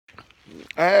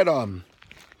I had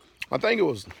I think it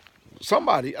was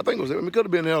somebody. I think it could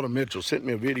have been Elder Mitchell sent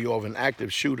me a video of an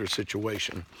active shooter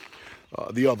situation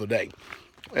the other day,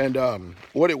 and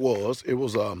what it was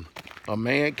a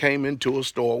man came into a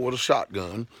store with a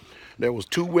shotgun. There was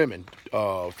two women,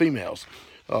 females,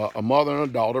 a mother and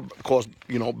a daughter, of course,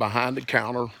 behind the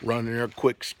counter, running their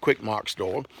quick mark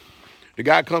store. The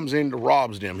guy comes in to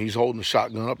robs them. He's holding the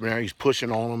shotgun up in there. He's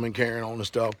pushing on them and carrying on the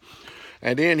stuff.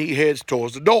 And then he heads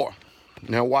towards the door.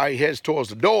 Now, while he heads towards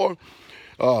the door,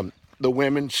 the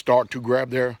women start to grab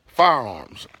their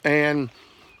firearms. And,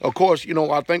 of course,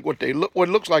 I think what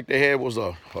looks like they had was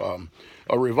a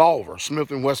revolver, Smith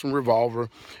 & Wesson revolver,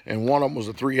 and one of them was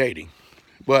a .380.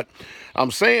 But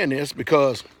I'm saying this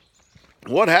because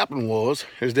what happened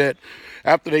is that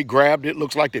after they grabbed it,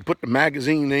 looks like they put the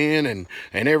magazine in and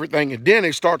everything, and then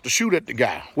they start to shoot at the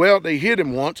guy. Well, they hit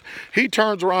him once. He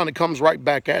turns around and comes right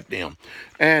back at them.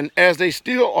 And as they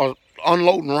still are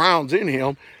unloading rounds in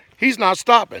him, he's not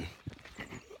stopping.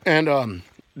 And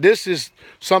this is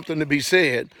something to be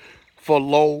said for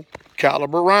low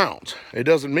caliber rounds. It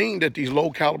doesn't mean that these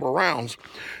low caliber rounds,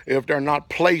 if they're not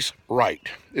placed right,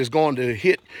 is going to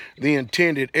hit the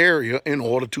intended area in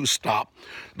order to stop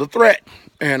the threat.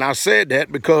 And I said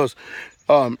that because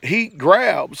he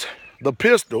grabs the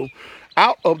pistol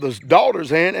out of the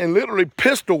daughter's hand and literally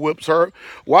pistol whips her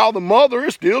while the mother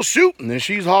is still shooting, and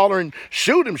she's hollering,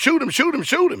 "Shoot him, shoot him, shoot him,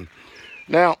 shoot him."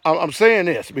 Now, I'm saying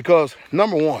this because,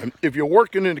 number one, if you're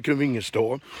working in a convenience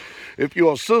store, if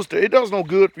you're a sister, it does no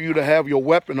good for you to have your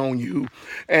weapon on you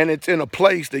and it's in a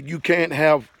place that you can't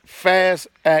have fast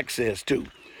access to.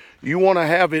 You want to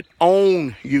have it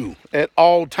on you at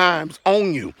all times,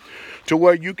 on you, to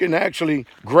where you can actually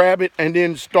grab it and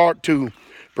then start to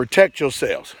protect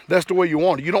yourselves. That's the way you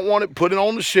want it. You don't want it put it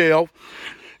on the shelf.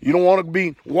 You don't want to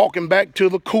be walking back to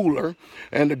the cooler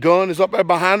and the gun is up there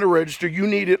behind the register. You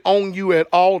need it on you at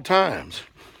all times.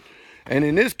 And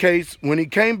in this case, when he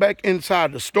came back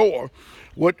inside the store,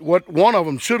 what one of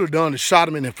them should have done is shot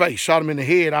him in the face, shot him in the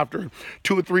head after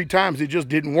 2 or 3 times. It just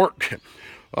didn't work.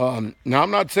 Now,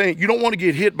 I'm not saying you don't want to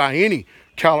get hit by any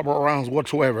caliber rounds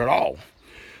whatsoever at all.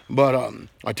 But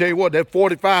I tell you what, that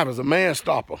 45 is a man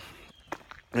stopper.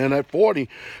 And that 40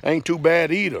 ain't too bad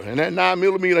either. And that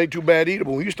 9mm ain't too bad either.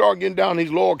 But when you start getting down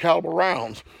these lower caliber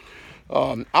rounds,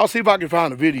 I'll see if I can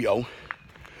find a video,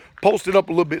 post it up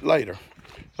a little bit later.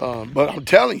 But I'm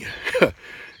telling you,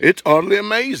 it's utterly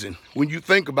amazing when you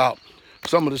think about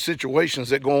some of the situations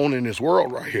that go on in this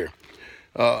world right here.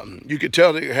 You can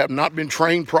tell they have not been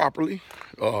trained properly.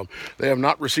 They have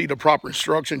not received a proper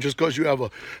instruction. Just because you have a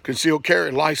concealed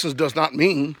carry license does not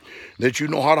mean that you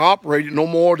know how to operate it, no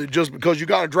more than just because you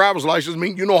got a driver's license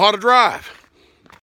means you know how to drive.